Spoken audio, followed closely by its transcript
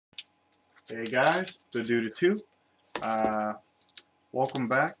Hey guys, the Dude 2. Welcome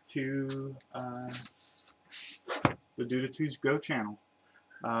back to the Dude 2's Go channel.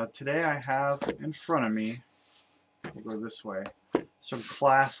 Today I have in front of me, we'll go this way, some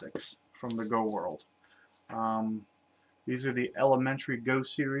classics from the Go world. These are the Elementary Go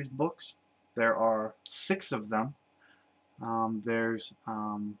series books. There are 6 of them. There's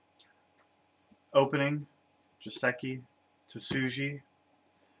Opening, Joseki, Tsuji,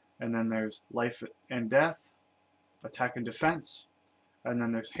 and then there's Life and Death, Attack and Defense, and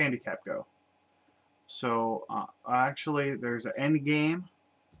then there's Handicap Go. So actually there's an end game,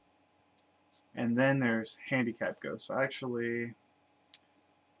 and then there's Handicap Go. So actually,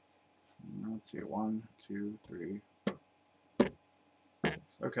 let's see, 1, 2, 3,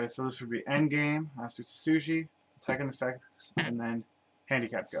 6. Okay, so this would be end game after Tsuji, Attack and Defense, and then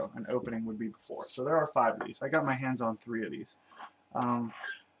Handicap Go, and Opening would be before. So there are 5 of these. I got my hands on 3 of these.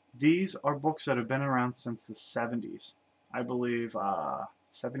 These are books that have been around since the 70s. I believe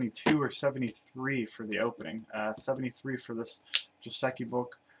 72 or 73 for the Opening. 73 for this Joseki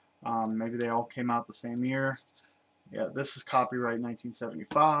book. Maybe they all came out the same year. Yeah, this is copyright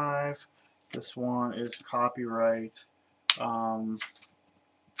 1975. This one is copyright, let's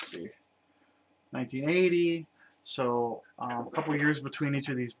see, 1980. So a couple years between each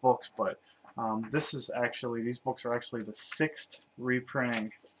of these books, but these books are actually the 6th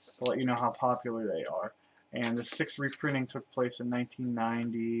reprinting, to let you know how popular they are. And the 6th reprinting took place in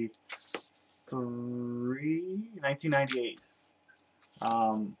 1998.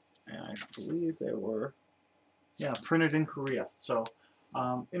 And I believe they were, printed in Korea. So,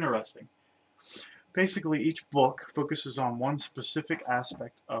 interesting. Basically, each book focuses on one specific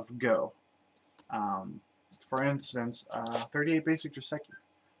aspect of Go. For instance, 38 Basic Joseki.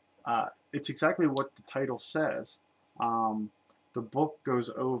 It's exactly what the title says. The book goes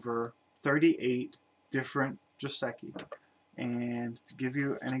over 38 different Joseki. And to give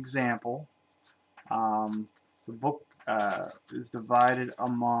you an example, the book is divided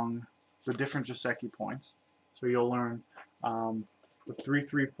among the different Joseki points. So you'll learn the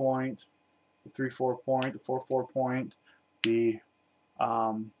 3-3 point, the 3-4 point, the 4-4 point, the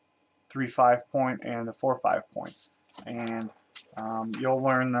 3-5 point, and the 4-5 point. And you'll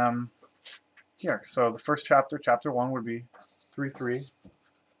learn them here. So the first chapter, chapter 1, would be 3-3.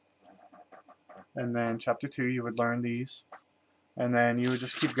 And then chapter 2, you would learn these. And then you would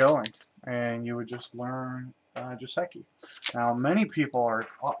just keep going. And you would just learn Joseki. Now, many people are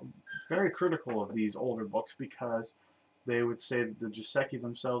very critical of these older books because they would say that the Joseki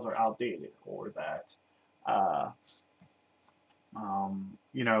themselves are outdated, or that,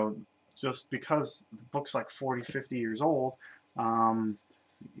 you know, just because the book's like 40, 50 years old,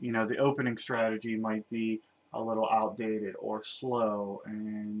 you know, the opening strategy might be a little outdated or slow.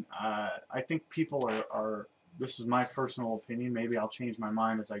 And I think people are, this is my personal opinion, maybe I'll change my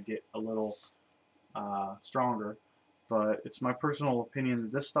mind as I get a little stronger, but it's my personal opinion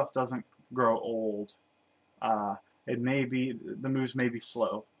that this stuff doesn't grow old. It may be, the moves may be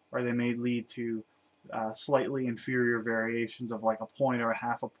slow, or they may lead to slightly inferior variations of like a point or a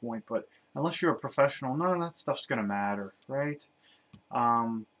half a point, but unless you're a professional, none of that stuff's going to matter, right?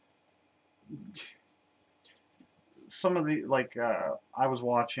 Some of the, like, I was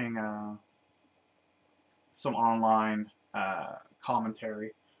watching some online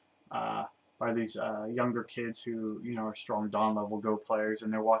commentary by these younger kids who, you know, are strong Dawn level Go players,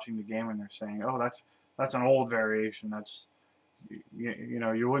 and they're watching the game and they're saying, oh, that's an old variation, that's, you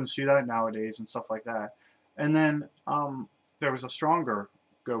know, you wouldn't see that nowadays, and stuff like that. And then there was a stronger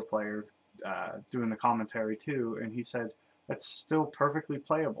Go player doing the commentary too, and he said that's still perfectly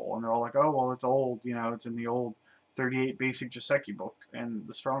playable. And they're all like, oh, well, it's old, you know, it's in the old 38 Basic Joseki book. And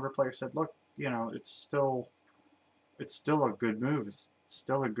the stronger player said, look, you know, it's still a good move. It's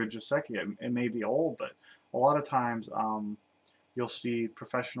still a good Joseki. It may be old, but a lot of times you'll see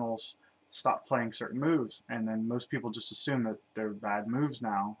professionals stop playing certain moves, and then most people just assume that they're bad moves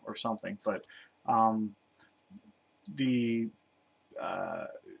now or something. But the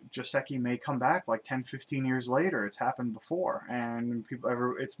Joseki may come back like 10, 15 years later. It's happened before, and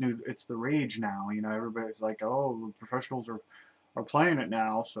it's new. It's the rage now. You know, everybody's like, oh, the professionals are playing it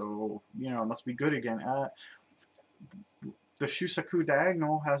now, so, you know, it must be good again. The Shusaku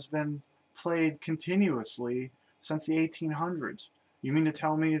diagonal has been played continuously since the 1800s. You mean to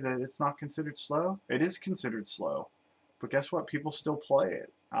tell me that it's not considered slow? It is considered slow, but guess what? People still play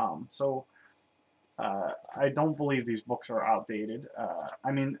it. I don't believe these books are outdated.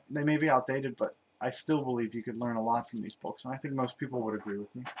 I mean, they may be outdated, but I still believe you could learn a lot from these books, and I think most people would agree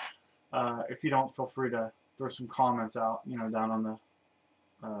with me. If you don't, feel free to throw some comments out, you know, down on the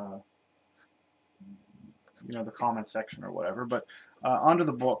the comment section or whatever. But onto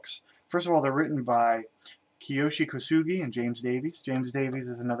the books. First of all, they're written by Kiyoshi Kosugi and James Davies. James Davies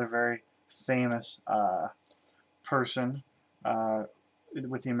is another very famous person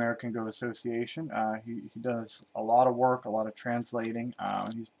with the American Go Association. He does a lot of work, a lot of translating.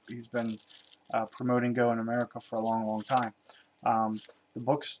 He's been promoting Go in America for a long, long time. The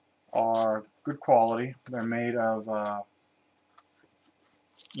books are good quality. They're made of,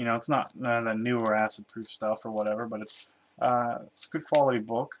 it's not none of the newer acid-proof stuff or whatever, but it's good quality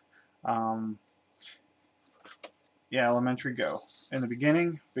book. Yeah, Elementary Go. In the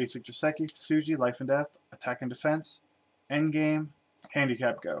beginning, basic Joseki, Tsuji, life and death, attack and defense, endgame,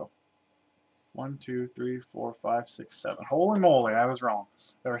 handicap Go. 1, 2, 3, 4, 5, 6, 7. Holy moly, I was wrong.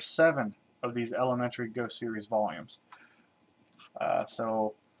 There are 7 of these Elementary Go series volumes.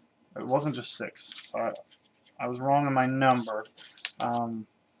 So it wasn't just 6. So I was wrong in my number.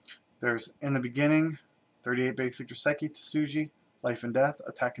 There's in the beginning, 38 basic Joseki, Tsuji, life and death,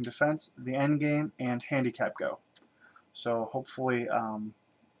 attack and defense, the endgame, and handicap Go. So hopefully,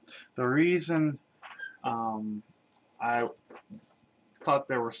 the reason I thought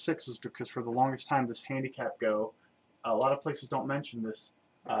there were 6 was because for the longest time this handicap Go, a lot of places don't mention this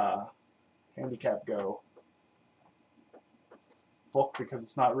handicap Go book because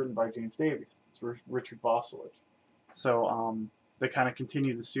it's not written by James Davies. It's Richard Bosselage. So they kind of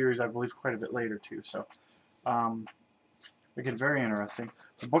continue the series, I believe, quite a bit later too. So they get very interesting.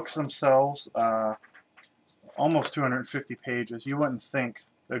 The books themselves, almost 250 pages. You wouldn't think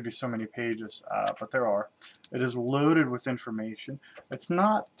there'd be so many pages, but there are. It is loaded with information. It's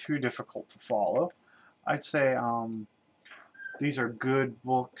not too difficult to follow. I'd say these are good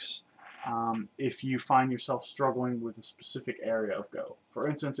books if you find yourself struggling with a specific area of Go. For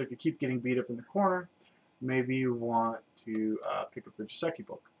instance, if you keep getting beat up in the corner, maybe you want to pick up the Joseki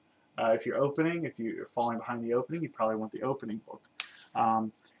book. If you're falling behind the opening, you probably want the opening book.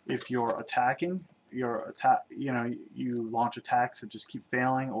 If you're attacking, you launch attacks that just keep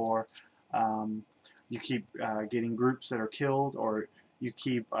failing, or you keep getting groups that are killed, or you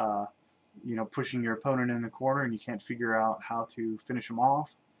keep pushing your opponent in the corner and you can't figure out how to finish them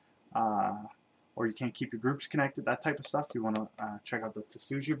off, or you can't keep your groups connected, that type of stuff, you want to check out the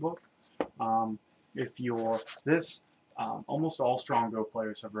Tsuji book. If you're almost all strong Go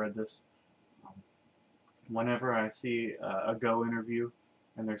players have read this. Whenever I see a Go interview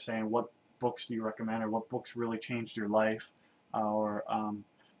and they're saying, what books do you recommend, or what books really changed your life, or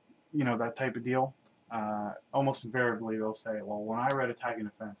that type of deal, almost invariably they'll say, well, when I read Attack and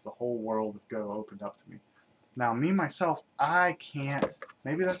Defense, the whole world of Go opened up to me. Now, me, myself, I can't,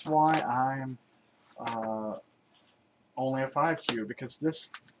 maybe that's why I'm only a 5Q, because this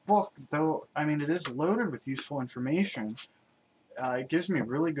book, though, I mean, it is loaded with useful information, it gives me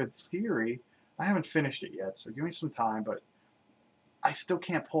really good theory. I haven't finished it yet, so give me some time, but I still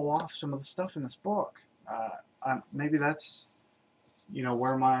can't pull off some of the stuff in this book. Maybe that's,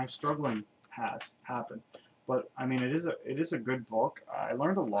 where my struggling has happened. But I mean, it is a good book. I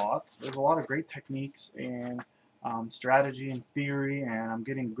learned a lot. There's a lot of great techniques and strategy and theory, and I'm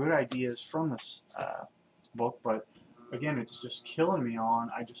getting good ideas from this book. But again, it's just killing me on.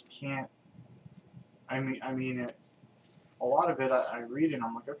 I just can't. I mean, a lot of it I read and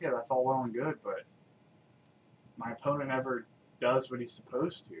I'm like, okay, that's all well and good, but my opponent never does what he's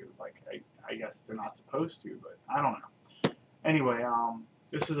supposed to. Like, I guess they're not supposed to, but I don't know. Anyway,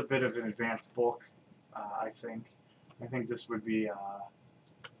 this is a bit of an advanced book, I think. I think this would be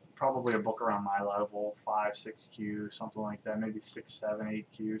probably a book around my level, 5, 6Q, something like that, maybe 6, 7,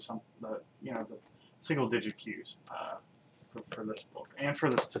 8Q, the single-digit Qs for this book, and for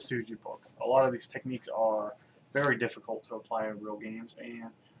this Tsuji book. A lot of these techniques are very difficult to apply in real games, and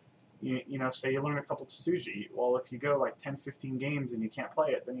say you learn a couple Tsuji. Well, if you go like 10, 15 games and you can't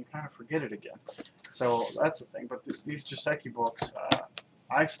play it, then you kind of forget it again. So that's the thing. But these Joseki books,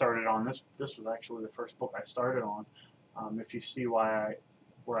 I started on this. This was actually the first book I started on. If you see where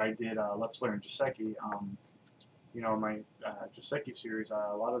I did Let's Learn Joseki, my Joseki series,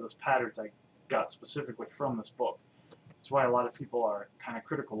 a lot of those patterns I got specifically from this book. That's why a lot of people are kind of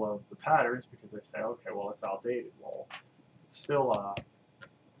critical of the patterns, because they say, okay, well, it's outdated. Well, it's still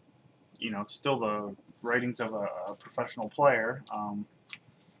it's still the writings of a professional player.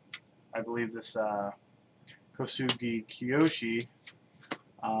 I believe this Kosugi Kiyoshi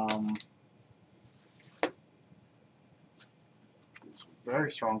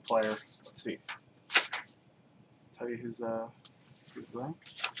very strong player. Let's see. Tell you his rank.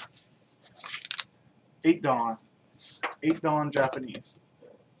 8 Dan Japanese.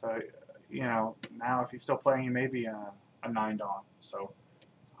 So now if he's still playing, he may be a 9 Dan. So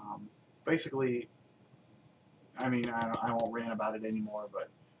basically, I mean, I won't rant about it anymore, but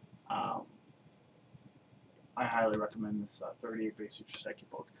I highly recommend this 38 basic Joseki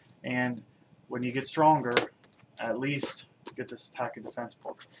book. And when you get stronger, at least get this attack and defense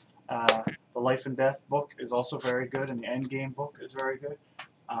book. The Life and Death book is also very good, and the Endgame book is very good.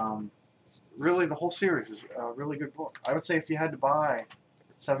 Really, the whole series is a really good book. I would say if you had to buy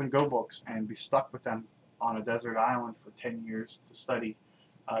 7 Go books and be stuck with them on a desert island for 10 years to study,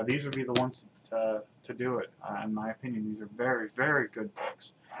 these would be the ones to do it. In my opinion, these are very, very good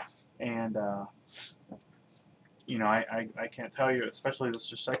books. And you know, I can't tell you, especially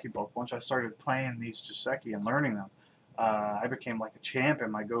this Joseki book, once I started playing these Joseki and learning them, I became like a champ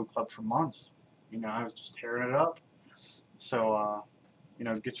in my Go club for months. You know, I was just tearing it up. So, you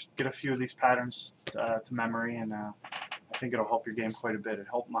know, get a few of these patterns to memory, and I think it'll help your game quite a bit. It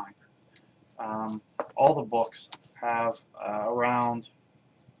helped mine. All the books have around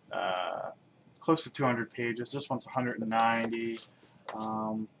close to 200 pages. This one's 190.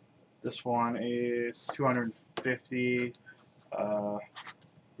 This one is 250.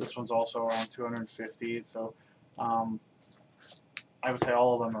 This one's also around 250. So I would say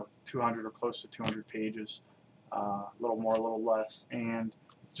all of them are 200 or close to 200 pages. A little more, a little less, and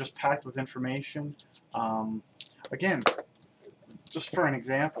just packed with information. Again, just for an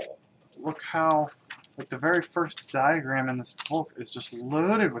example, look how, like, the very first diagram in this book is just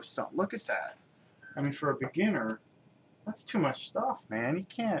loaded with stuff. Look at that. I mean, for a beginner, that's too much stuff, man. You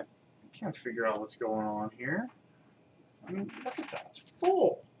can't figure out what's going on here. I mean, look at that. It's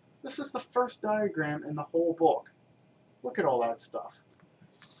full. This is the first diagram in the whole book. Look at all that stuff.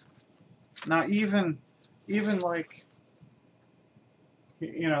 Now, even like,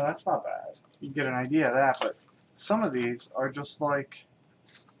 you know, that's not bad. You get an idea of that, but some of these are just like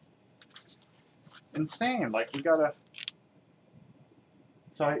insane. Like, you gotta.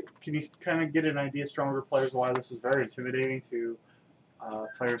 So, can you kind of get an idea, stronger players, why this is very intimidating to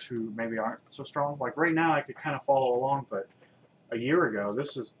players who maybe aren't so strong? Like, right now, I could kind of follow along, but a year ago,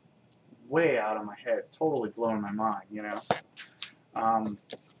 this is way out of my head, totally blowing my mind, you know.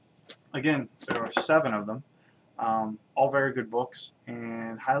 Again, there are 7 of them, all very good books,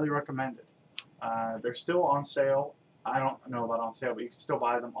 and highly recommended. They're still on sale. I don't know about on sale, but you can still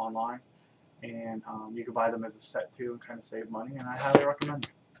buy them online, and you can buy them as a set too and kind of save money, and I highly recommend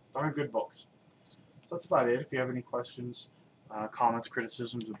them. Darn good books. So that's about it. If you have any questions, comments,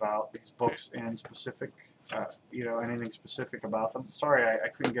 criticisms about these books in specific, you know, anything specific about them. Sorry I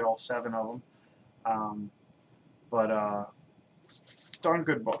couldn't get all 7 of them, but darn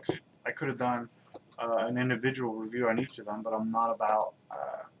good books. I could have done an individual review on each of them, but I'm not about,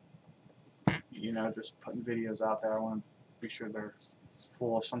 you know, just putting videos out there. I want to be sure they're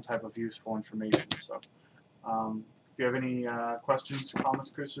full of some type of useful information. So, if you have any questions,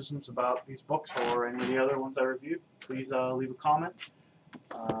 comments, criticisms about these books or any of the other ones I reviewed, please leave a comment.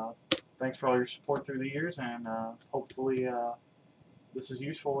 Thanks for all your support through the years, and hopefully this is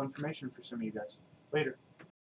useful information for some of you guys. Later.